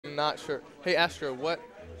not sure. Hey, Astro, what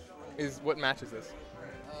match is this?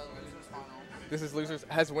 Losers final. This is losers.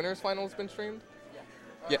 Has winners finals been streamed? Yeah.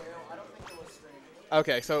 Yeah. I don't think it was streamed.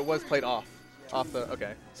 Okay, so it was played off. Off the.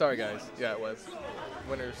 Okay. Sorry, guys. Yeah, it was.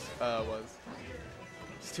 Winners was.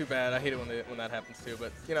 It's too bad. I hate it when that happens too.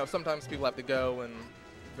 But you know, sometimes people have to go and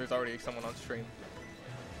there's already someone on stream.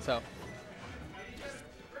 So.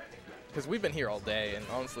 Because we've been here all day, and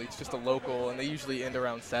honestly, it's just a local, and they usually end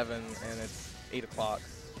around 7, and it's 8 o'clock.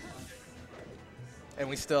 And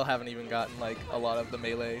we still haven't even gotten, like, a lot of the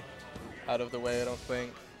melee out of the way, I don't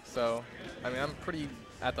think. So, I mean, I'm pretty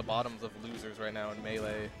at the bottoms of losers right now in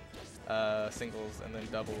melee, singles, and then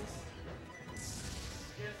doubles.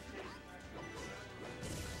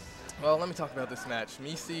 Well, let me talk about this match.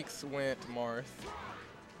 Meeseeks went Marth.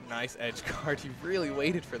 Nice edge guard. He really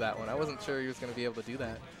waited for that one. I wasn't sure he was going to be able to do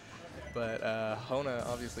that. But Hona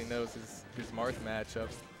obviously knows his Marth matchup.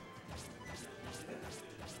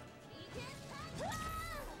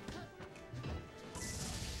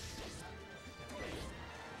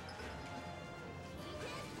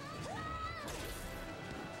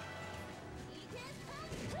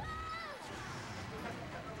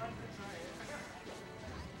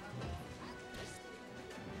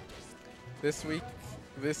 This week,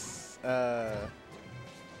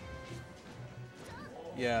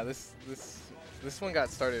 yeah, this one got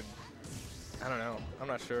started, I don't know, I'm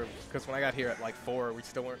not sure, because when I got here at like 4, we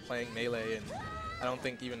still weren't playing Melee, and I don't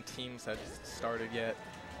think even teams had started yet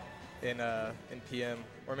in PM,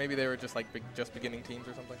 or maybe they were just like just beginning teams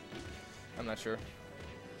or something. I'm not sure.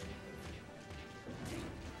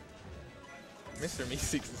 Mr.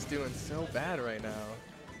 Meeseeks is doing so bad right now.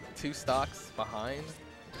 2 stocks behind.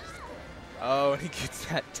 Oh, and he gets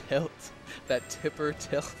that tilt, that tipper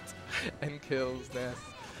tilt, and kills Ness.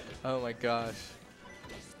 Oh my gosh.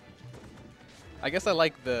 I guess I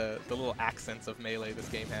like the little accents of Melee this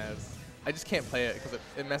game has. I just can't play it because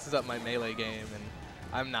it messes up my Melee game, and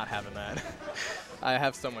I'm not having that. I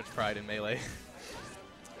have so much pride in Melee.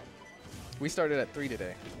 We started at 3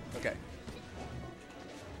 today. Okay.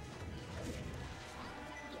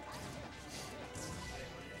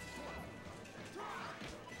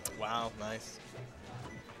 Wow, nice.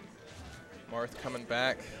 Marth coming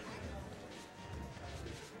back.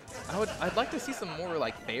 I'd like to see some more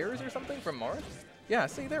like bears or something from Marth. Yeah,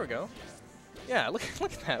 see, there we go. Yeah, look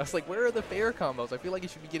at that. I was like, where are the bear combos? I feel like you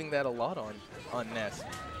should be getting that a lot on Ness.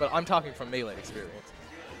 But I'm talking from Melee experience.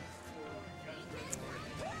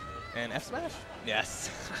 And F smash?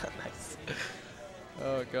 Yes. Nice.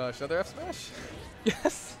 Oh gosh, another F smash?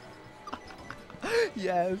 Yes.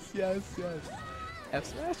 Yes, yes, yes. F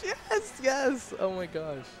smash? Yes, yes. Oh my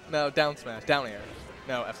gosh. No, down smash, down air.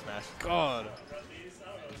 No, F smash. God.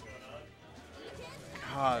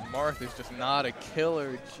 God, Marth is just not a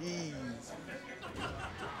killer. Jeez.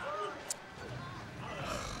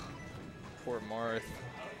 Poor Marth.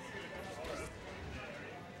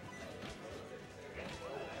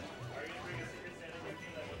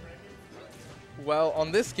 Well,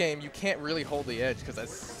 on this game, you can't really hold the edge because as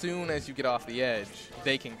soon as you get off the edge,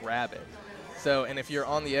 they can grab it. So, and if you're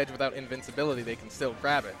on the edge without invincibility, they can still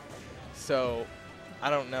grab it. So, I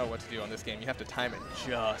don't know what to do on this game. You have to time it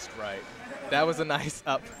just right. That was a nice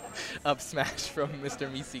up smash from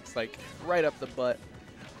Mr. Meeseeks, like right up the butt.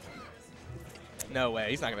 No way,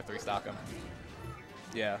 he's not gonna 3-stock him.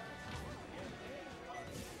 Yeah.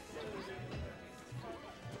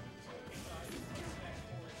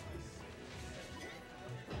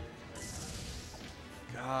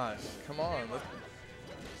 Gosh, come on.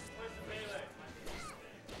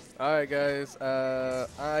 Alright guys,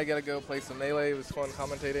 I gotta go play some Melee. It was fun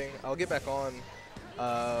commentating. I'll get back on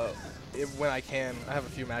when I can. I have a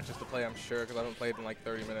few matches to play, I'm sure, because I haven't played in like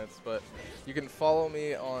 30 minutes. But you can follow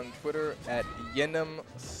me on Twitter at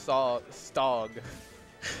YenimStog.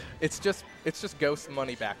 It's just Ghost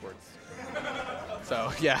Money backwards.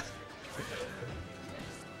 So yeah.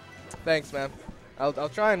 Thanks, man. I'll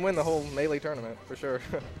try and win the whole Melee tournament for sure.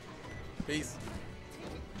 Peace.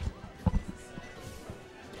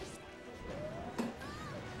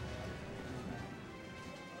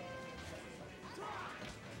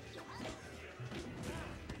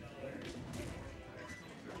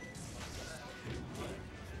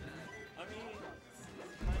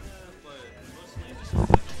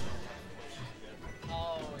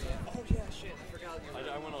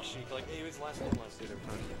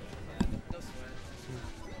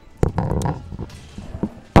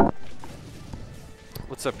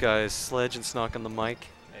 What's up, guys? Sledge and Snock on the mic.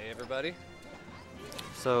 Hey, everybody.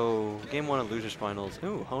 So, game 1 of Losers Finals.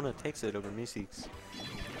 Ooh, Hona takes it over Meeseeks.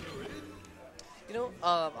 You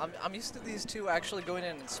know, I'm used to these two actually going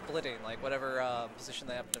in and splitting, like whatever position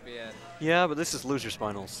they happen to be in. Yeah, but this is losers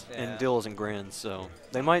finals, Yeah. and Dill is in grands, so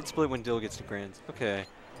they might split when Dill gets to grands. Okay,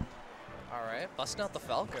 All right, busting out the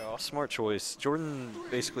Falco. smart choice. Jordan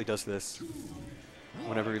basically does this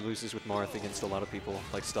whenever he loses with Marth against a lot of people,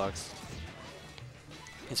 like Stocks.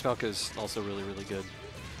 His Falco's also really, really good.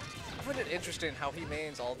 I find it interesting how he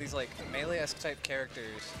mains all these like melee-esque type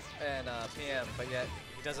characters in PM, but yet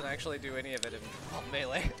he doesn't actually do any of it in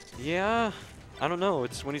melee. Yeah, I don't know.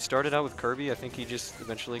 It's when he started out with Kirby, I think he just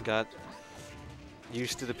eventually got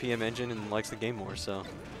used to the PM engine and likes the game more, so.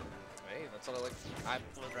 Hey, that's what I like. I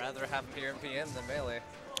would rather have him here in PM than melee.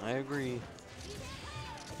 I agree.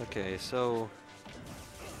 Okay, so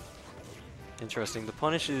interesting. The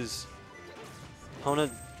punish is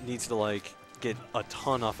Hona needs to like get a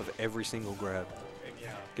ton off of every single grab.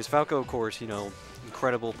 Yeah. Because Falco, of course, you know,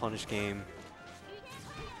 incredible punish game.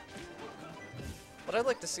 What I'd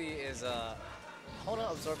like to see is Hona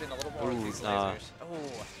absorbing a little more of Ooh, these lasers. Oh,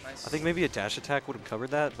 nice. I think maybe a dash attack would have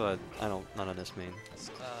covered that, but I don't. Not on this main.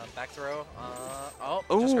 Back throw. Oh,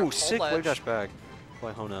 just Oh, grabbed sick whole wave ledge. dash back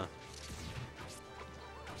by Hona.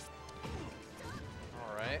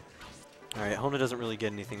 All right. All right, Hona doesn't really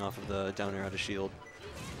get anything off of the down air out of shield.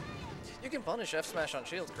 You can punish F smash on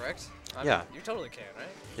shield, correct? I Yeah. mean, you totally can, right?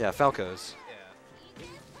 Yeah, Falco's.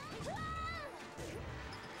 Yeah.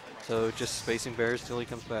 So just spacing bears till he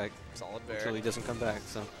comes back. Solid bear. Until he doesn't come back,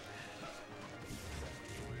 so.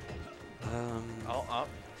 Oh.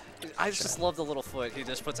 I just love the little foot he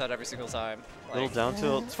just puts out every single time. Little Like, down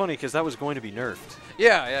tilt. It's funny because that was going to be nerfed.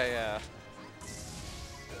 yeah.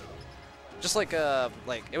 Just like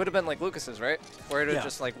it would have been like Lucas's, right? Where it would Yeah.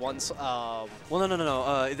 just like once. Well,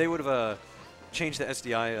 no. They would have changed the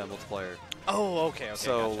SDI multiplier. Oh, okay.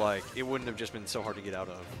 So gotcha. like it wouldn't have just been so hard to get out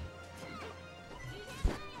of.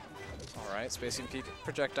 All right, spacing peak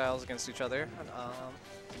projectiles against each other.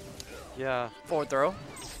 Yeah. Forward throw.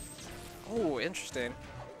 Oh, interesting.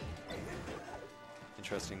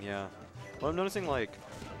 Interesting. Yeah. Well, I'm noticing like,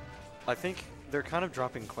 I think they're kind of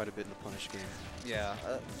dropping quite a bit in the punish game. Yeah.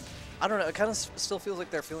 I don't know. It kind of still feels like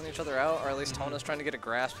they're feeling each other out, or at least Hona's trying to get a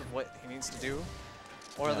grasp of what he needs to do,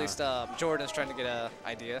 or at Yeah. least Jordan's trying to get an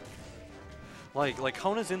idea. Like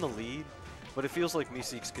Hona's in the lead, but it feels like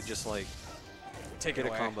Meeseeks could just like Take get it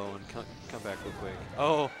a away. combo and come back real quick.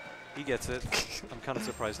 Oh, he gets it. I'm kind of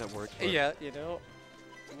surprised that worked. but- Yeah, you know,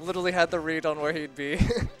 literally had the read on where he'd be.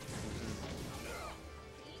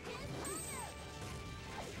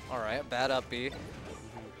 All right, bad up B.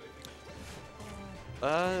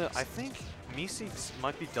 I think Meeseeks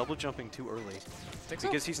might be double jumping too early Think so?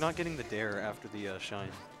 because he's not getting the dare after the shine.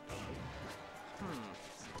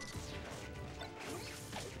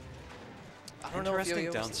 I don't know if Interesting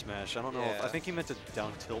Yo-Yo down was- smash. I don't know. If, I Yeah. think he meant to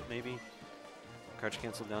down tilt maybe. Crouch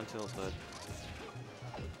cancel down tilt, but.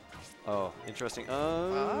 Oh, interesting.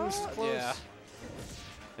 Close. yeah.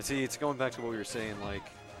 And see, it's going back to what we were saying. Like,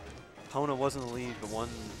 Hona was in the lead, but one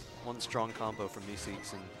strong combo from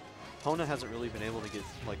Meeseeks, and Hona hasn't really been able to get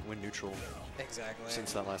like win neutral Exactly.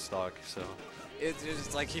 since that last stock. So.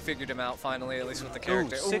 It's like he figured him out finally, at least with the Ooh,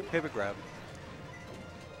 character. sick pivot grab.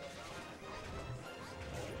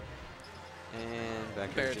 And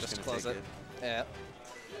back Bear air just just to gonna close take it. it. Yeah.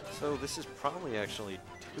 So this is probably actually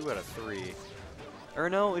 2 out of 3. Or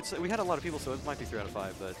no, we had a lot of people, so it might be 3 out of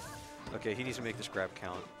 5. But okay, he needs to make this grab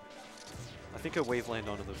count. I think a wave land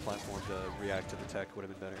onto the platform to react to the tech would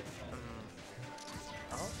have been better.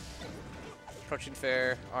 Oh. Approaching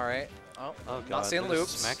fair. All right. Oh, Oh god, not seeing they're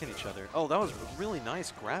loops. smacking each other. Oh, that was a really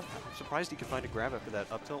nice grab. I'm surprised he could find a grab after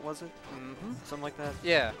that up tilt, was it? Mm-hmm. Something like that.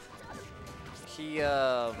 Yeah. He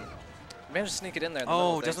managed to sneak it in there. In the Oh,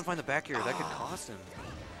 middle doesn't find the back air. That could cost him.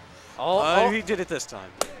 Oh, He did it this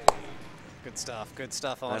time. good stuff. Good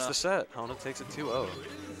stuff, Hona. That's the set. Hona takes it 2-0.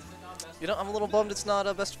 You know, I'm a little bummed it's not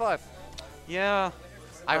a best of 5. Yeah.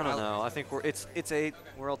 I I- don't know. I think it's 8.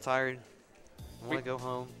 We're all tired. I want to go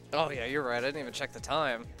home. Oh yeah, you're right. I didn't even check the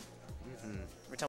time. Mm-hmm.